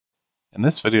In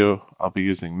this video, I'll be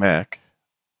using Mac,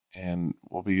 and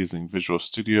we'll be using Visual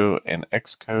Studio and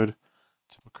Xcode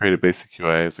to create a basic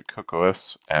UI as a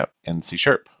CocoaOS app in C#.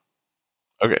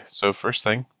 Okay, so first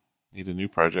thing, need a new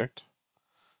project.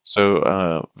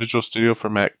 So Visual Studio for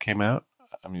Mac came out.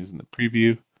 I'm using the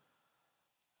preview,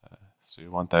 so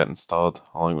you want that installed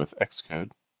along with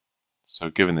Xcode. So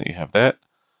given that you have that,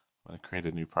 I'm going to create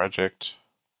a new project,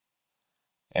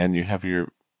 and you have your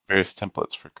various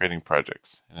templates for creating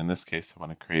projects. And in this case, I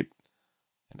want to create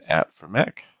an app for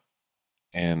Mac,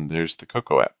 and there's the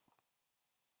Cocoa app.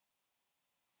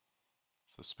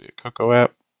 So this will be a Cocoa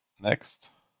app. Next.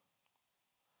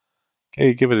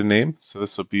 Okay, give it a name. So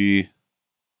this will be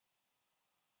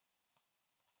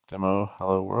Demo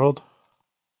Hello World.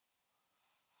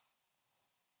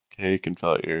 Okay, you can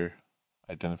fill out your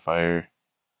identifier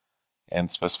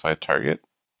and specify a target.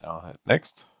 Now I'll hit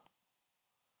next.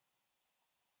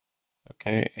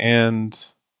 Okay, and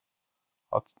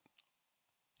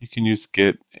you can use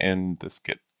Git, and this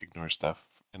Git ignores stuff.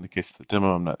 In the case of the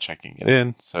demo, I'm not checking it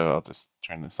in, so I'll just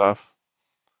turn this off.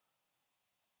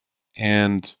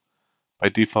 And by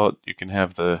default, you can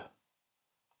have the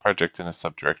project in a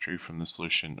subdirectory from the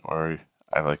solution, or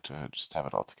I like to just have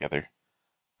it all together.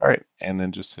 All right, and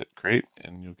then just hit create,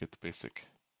 and you'll get the basic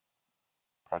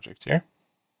project here.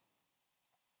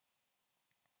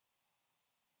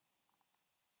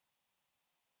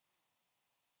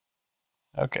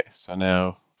 Okay, so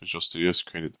now Visual Studio's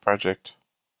created the project.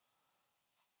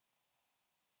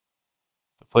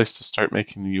 The place to start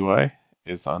making the UI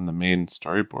is on the main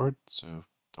storyboard, so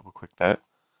double click that,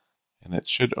 and it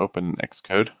should open in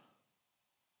Xcode.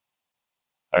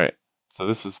 Alright, so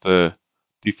this is the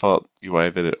default UI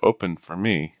that it opened for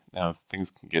me. Now things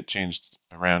can get changed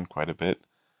around quite a bit.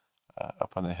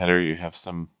 Up on the header you have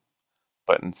some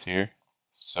buttons here.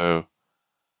 So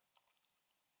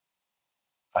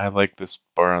I like this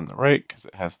bar on the right because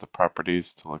it has the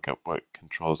properties to look up what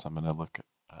controls I'm going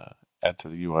to add to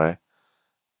the UI.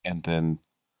 And then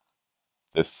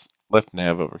this left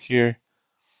nav over here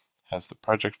has the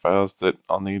project files that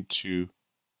I'll need to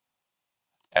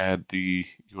add the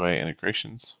UI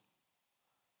integrations.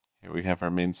 Here we have our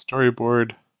main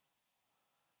storyboard.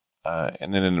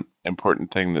 And then an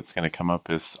important thing that's going to come up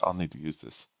is I'll need to use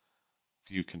this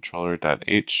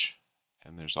viewcontroller.h,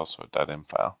 and there's also a .m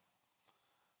file.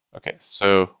 Okay,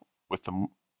 so with the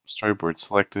storyboard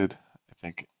selected, I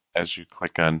think as you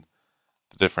click on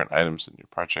the different items in your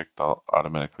project, they'll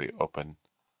automatically open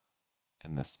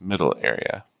in this middle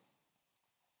area.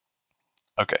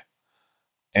 Okay,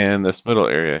 and this middle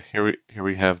area, here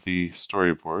we have the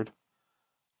storyboard.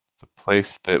 The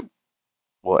place that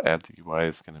we'll add the UI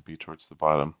is going to be towards the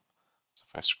bottom. So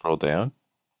if I scroll down,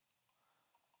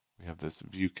 we have this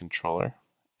view controller,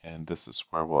 and this is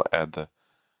where we'll add the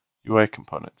UI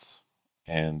components.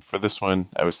 And for this one,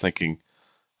 I was thinking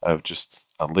of just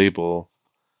a label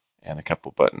and a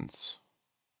couple buttons.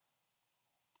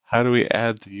 How do we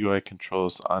add the UI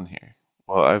controls on here?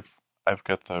 Well, I've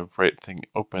got the right thing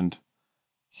opened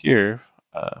here,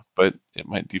 but it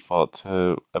might default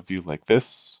to a view like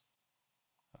this.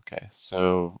 Okay,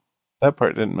 so that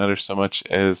part didn't matter so much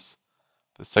as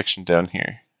the section down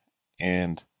here.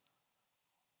 And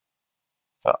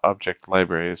the object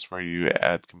library is where you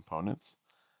add components.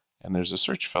 And there's a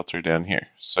search filter down here.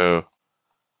 So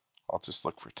I'll just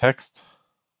look for text.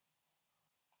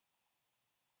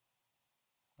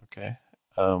 Okay,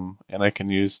 and I can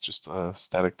use just a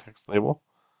static text label.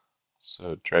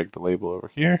 So drag the label over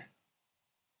here.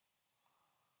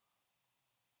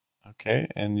 Okay,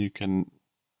 and you can,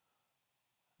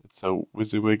 it's a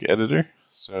WYSIWYG editor,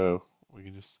 so we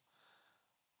can just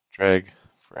drag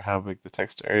for how big the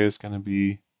text area is going to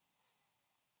be.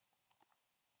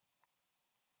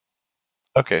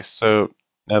 Okay, so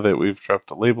now that we've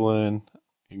dropped a label in,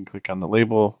 you can click on the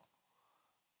label,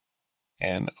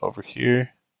 and over here,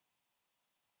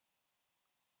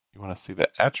 you want to see the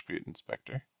attribute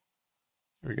inspector.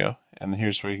 Here we go, and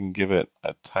here's where you can give it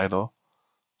a title.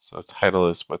 So title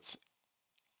is what's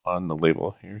on the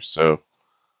label here, so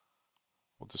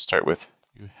we'll just start with,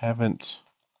 you haven't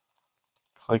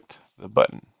clicked the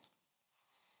button.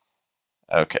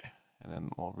 Okay, and then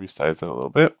we'll resize it a little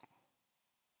bit.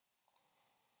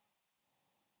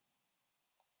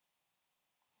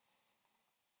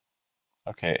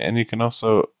 Okay, and you can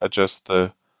also adjust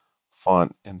the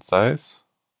font and size.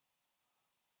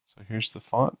 So here's the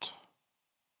font.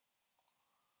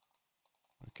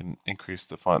 We can increase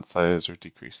the font size or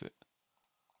decrease it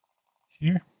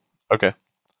here. Okay,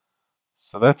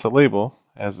 so that's a label,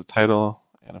 it has a title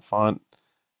and a font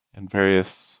and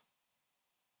various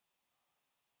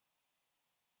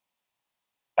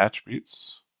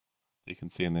attributes. that you can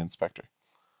see in the inspector.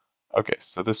 Okay,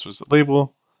 so this was a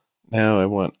label. Now I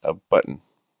want a button.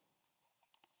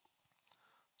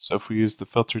 So if we use the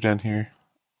filter down here,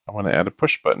 I want to add a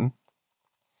push button.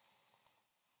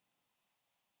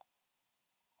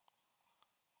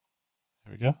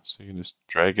 There we go. So you can just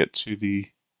drag it to the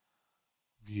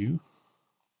view.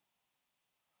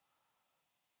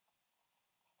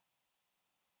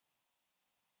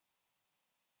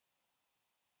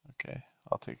 Okay,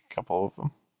 I'll take a couple of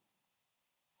them.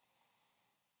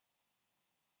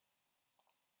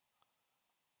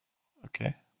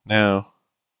 Okay, now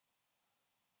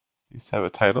these have a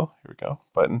title. Here we go,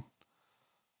 button.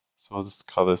 So we'll just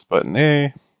call this button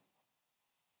A.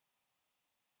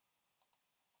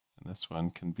 And this one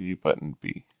can be button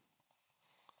B.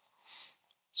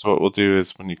 So what we'll do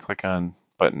is when you click on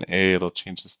button A, it'll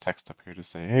change this text up here to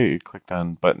say, hey, you clicked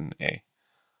on button A.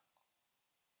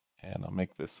 And I'll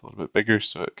make this a little bit bigger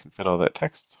so it can fit all that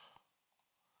text.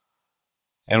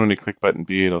 And when you click button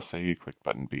B, it'll say you clicked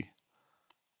button B.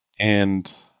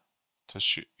 And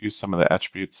to use some of the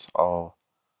attributes, I'll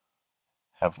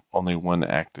have only one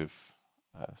active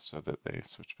so that they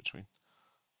switch between.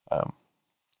 So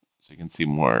you can see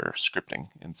more scripting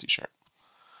in C#.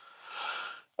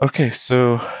 Okay,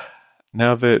 so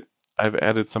now that I've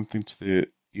added something to the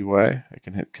UI, I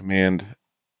can hit Command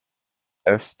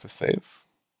S to save.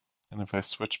 And if I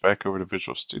switch back over to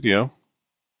Visual Studio,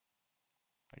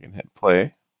 I can hit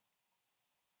play.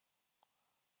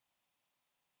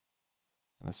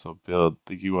 And this will build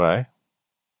the UI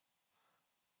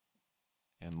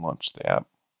and launch the app.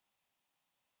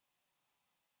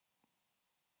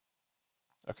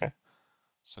 Okay,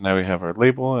 so now we have our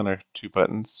label and our two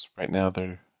buttons. Right now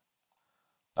they're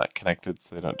not connected,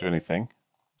 so they don't do anything.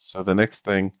 So the next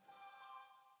thing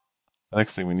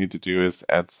we need to do is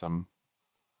add some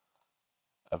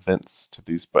events to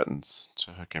these buttons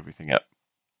to hook everything up.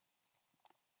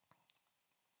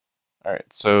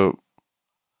 Alright, so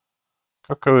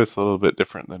Cocoa is a little bit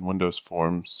different than Windows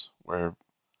Forms, where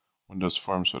Windows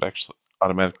Forms would actually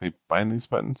automatically bind these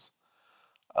buttons.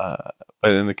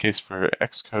 But in the case for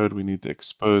Xcode, we need to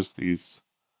expose these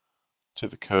to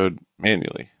the code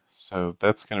manually. So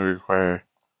that's going to require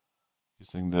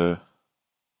using the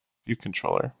view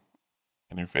controller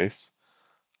interface.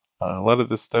 A lot of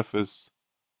this stuff is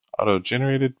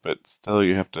auto-generated, but still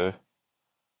you have to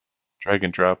drag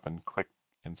and drop and click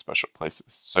in special places.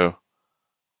 So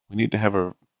we need to have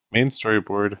a main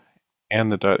storyboard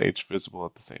and the .h visible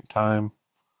at the same time.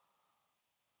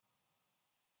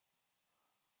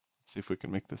 Let's see if we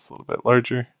can make this a little bit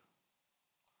larger.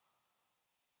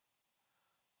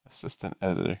 Assistant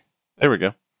editor. There we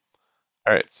go.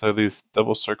 Alright, so these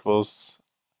double circles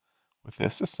with the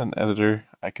assistant editor,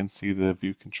 I can see the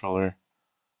view controller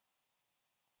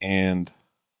and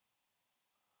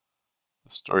the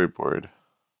storyboard.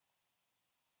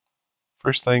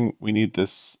 First thing, we need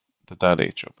the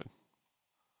 .h open.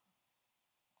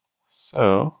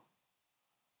 So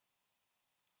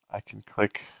I can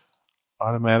click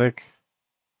automatic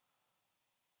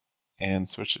and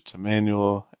switch it to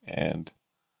manual and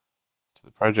to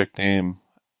the project name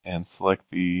and select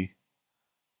the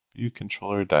view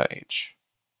controller.h.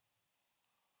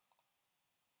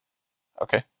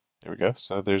 Okay, there we go.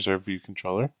 So there's our view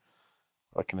controller.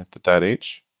 Looking at the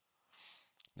 .h.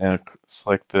 Now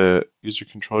select the user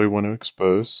controller you want to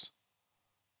expose.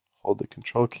 Hold the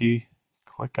control key,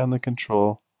 click on the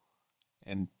control,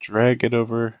 and drag it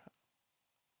over.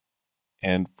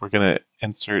 And we're going to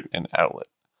insert an outlet.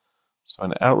 So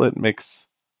an outlet makes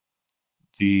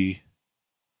the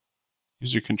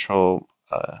user control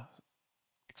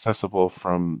accessible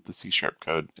from the C#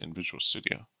 code in Visual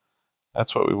Studio.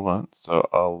 That's what we want, so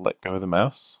I'll let go of the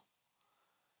mouse.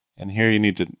 And here you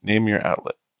need to name your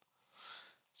outlet.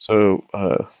 So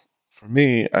for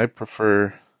me, I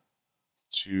prefer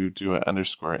to do an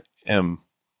 _m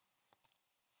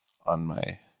on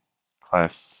my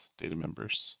class data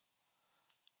members.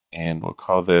 And we'll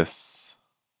call this,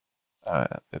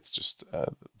 it's just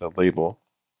the label.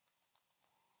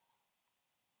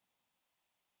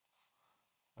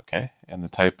 Okay, and the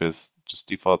type is just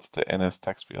defaults to NS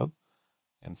text field.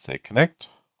 And say connect.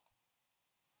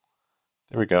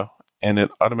 There we go. And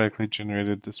it automatically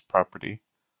generated this property.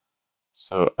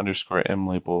 So _m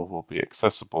label will be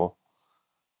accessible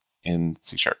in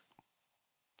C#.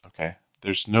 Okay,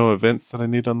 there's no events that I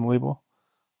need on the label.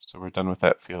 So we're done with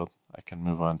that field. I can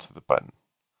move on to the button.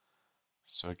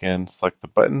 So again, select the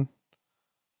button,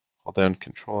 hold down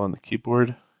Control on the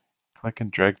keyboard, click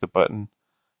and drag the button,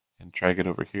 and drag it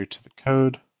over here to the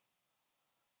code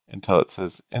until it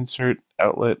says Insert,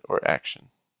 Outlet, or Action.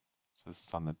 So this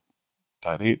is on the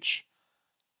 .h.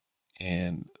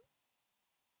 And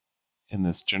in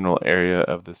this general area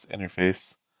of this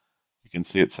interface, you can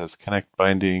see it says connect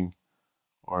binding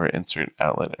or insert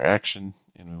outlet or action,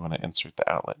 and we want to insert the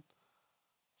outlet.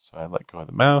 So I let go of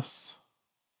the mouse.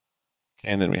 Okay,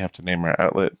 and then we have to name our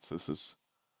outlet. So this is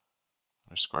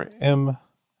 _M,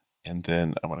 and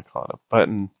then I want to call it a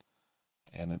button,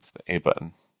 and it's the A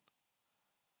button.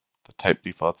 The type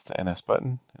defaults to NS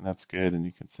button, and that's good, and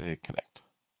you can say connect.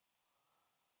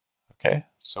 Okay,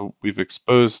 so we've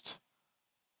exposed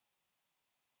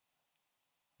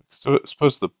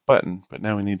the button, but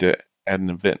now we need to add an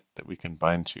event that we can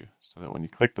bind to, so that when you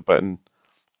click the button,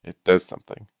 it does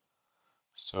something.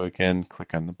 So again,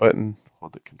 click on the button,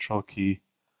 hold the control key,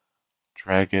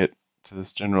 drag it to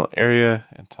this general area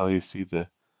until you see the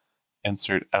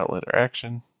insert outlet or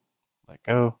action, let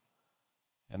go,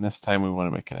 and this time we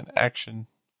want to make it an action.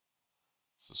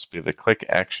 So this will be the click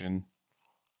action,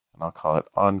 and I'll call it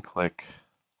onClick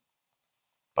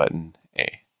button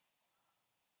A.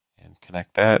 And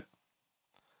connect that,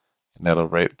 and that'll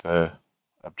write the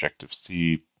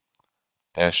Objective-C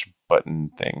dash button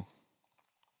thing.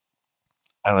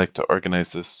 I like to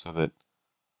organize this so that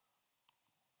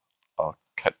I'll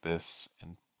cut this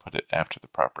and put it after the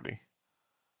property.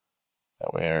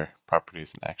 That way our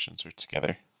properties and actions are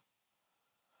together.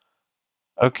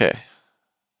 Okay.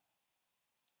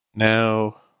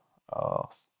 Now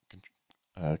I'll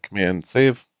Command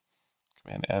save,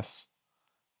 Command S,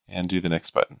 and do the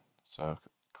next button. So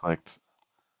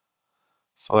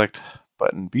select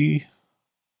button B,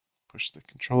 push the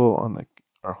control on the,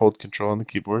 or hold control on the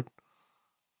keyboard.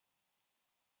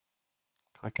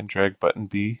 Click and drag button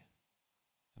B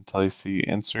until you see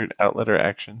insert outlet or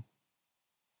action.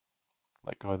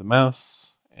 Let go of the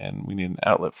mouse, and we need an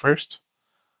outlet first.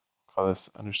 Call this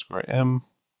 _M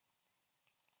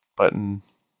button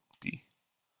B.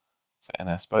 It's an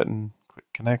NS button. Click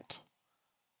connect.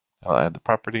 I'll add the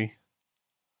property.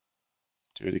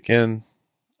 Do it again.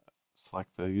 Select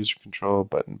the user control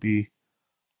button B.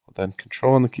 Hold then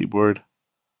control on the keyboard.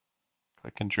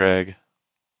 Click and drag.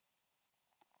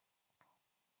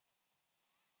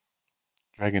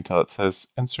 Drag until it says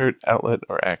insert outlet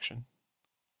or action.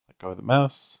 Let go of the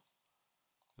mouse.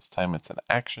 This time it's an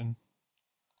action.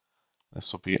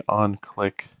 This will be on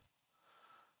click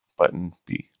button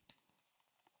B.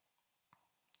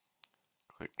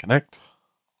 Click connect.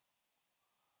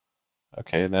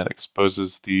 Okay, and that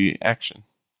exposes the action.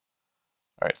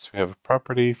 Alright, so we have a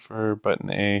property for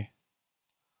button A,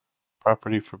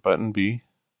 property for button B.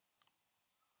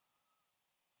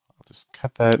 I'll just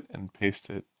cut that and paste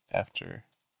it after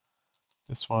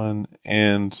this one,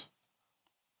 and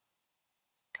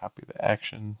copy the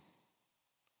action.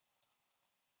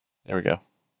 There we go.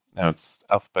 Now it's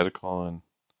alphabetical,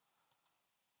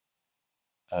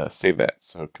 and save that.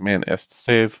 So Command S to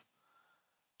save.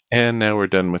 And now we're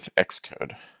done with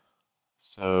Xcode.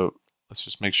 So let's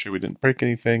just make sure we didn't break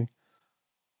anything.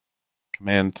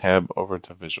 Command tab over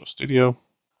to Visual Studio.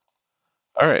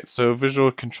 Alright, so Visual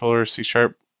Controller C#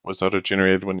 was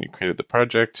auto-generated when you created the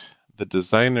project. The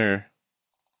designer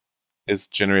is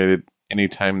generated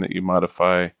anytime that you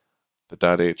modify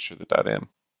the .h or the .m.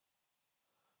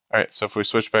 Alright, so if we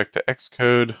switch back to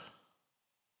Xcode,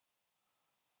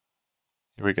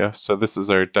 here we go. So this is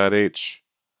our .h,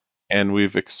 and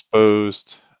we've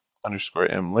exposed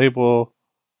 _M label,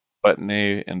 button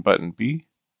A, and button B.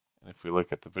 And if we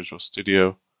look at the Visual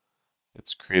Studio,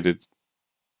 it's created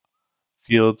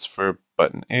fields for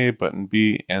button A, button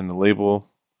B, and the label.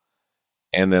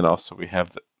 And then also we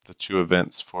have the two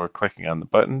events for clicking on the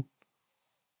button.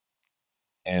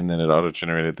 And then it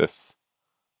auto-generated this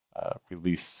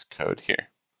release code here.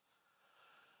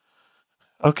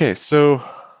 Okay, so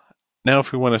now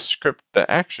if we want to script the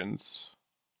actions,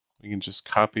 we can just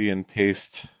copy and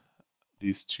paste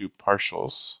these two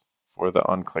partials for the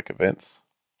onClick events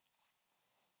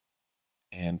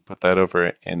and put that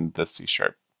over in the C#.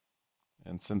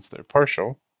 And since they're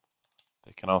partial,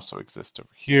 they can also exist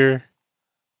over here.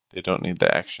 They don't need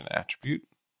the action attribute.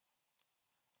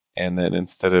 And then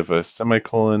instead of a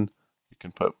semicolon, you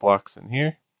can put blocks in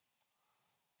here.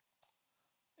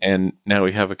 And now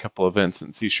we have a couple events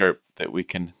in C# that we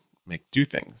can make do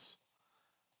things.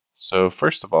 So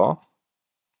first of all,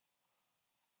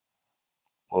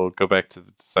 we'll go back to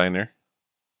the designer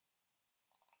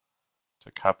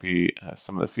to copy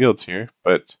some of the fields here.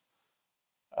 But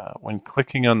when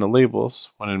clicking on the labels,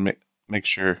 when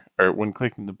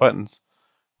clicking the buttons,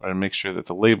 I want to make sure that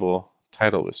the label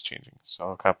title is changing. So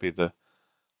I'll copy the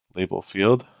label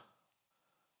field.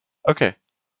 Okay,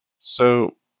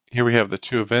 so here we have the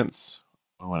two events.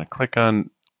 We want to click on,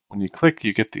 when you click,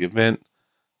 you get the event,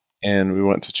 and we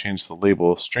want to change the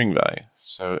label string value.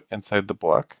 So inside the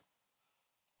block,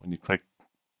 when you click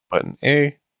button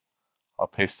A, I'll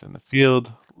paste in the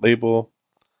field label,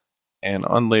 and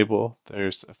on label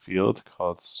there's a field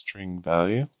called string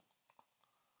value.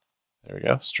 There we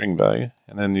go, string value,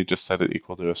 and then you just set it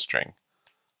equal to a string.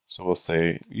 So we'll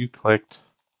say you clicked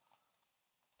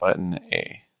button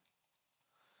A,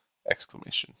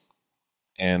 exclamation.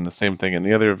 And the same thing in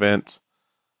the other event,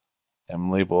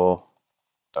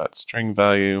 mlabel.string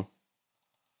value,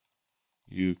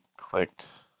 you clicked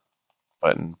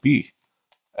button B,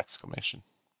 exclamation,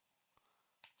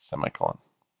 semicolon.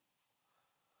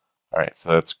 All right, so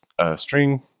that's a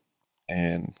string,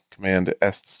 and Command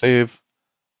S to save,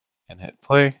 and hit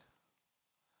play.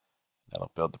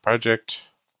 That'll build the project.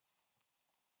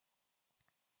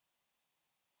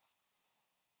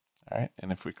 All right,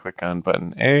 and if we click on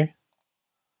button A, it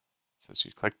says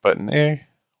you click button A,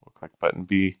 we'll click button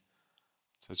B, it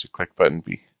says you click button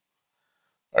B.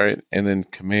 All right, and then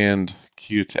Command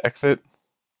Q to exit.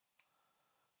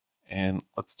 And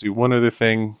let's do one other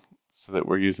thing so that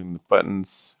we're using the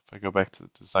buttons. If I go back to the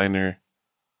designer,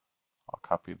 I'll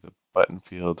copy the button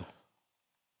field.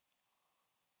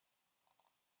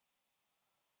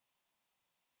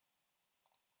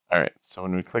 All right, so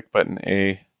when we click button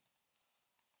A,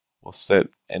 we'll set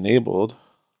enabled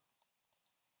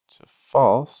to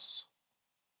false,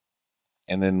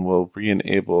 and then we'll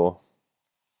re-enable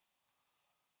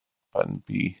button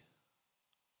B.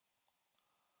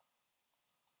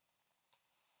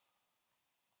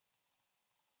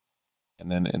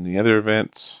 And then in the other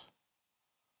event,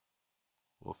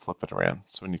 we'll flip it around.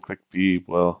 So when you click B,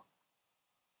 we'll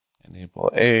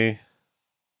enable A,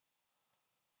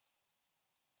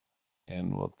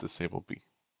 and we'll disable B.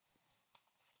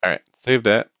 All right, save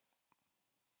that,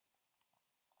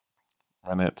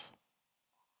 run it.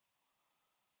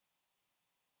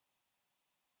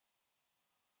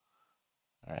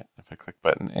 All right, if I click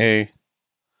button A,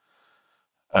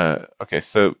 okay,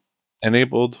 so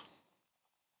the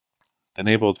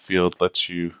enabled field lets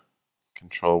you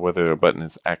control whether a button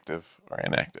is active or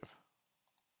inactive.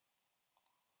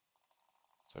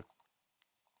 So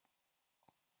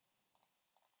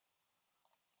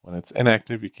when it's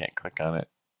inactive, you can't click on it.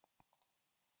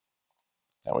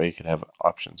 That way you can have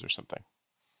options or something.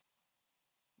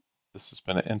 This has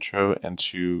been an intro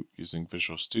into using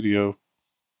Visual Studio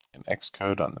and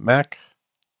Xcode on the Mac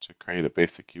to create a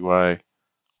basic UI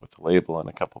with a label and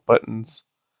a couple buttons,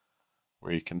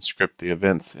 where you can script the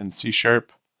events in C#,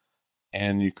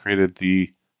 and you created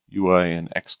the UI in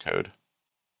Xcode.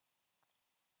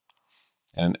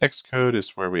 And Xcode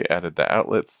is where we added the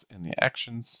outlets and the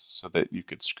actions so that you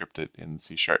could script it in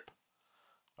C#.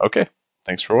 Okay,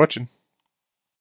 thanks for watching.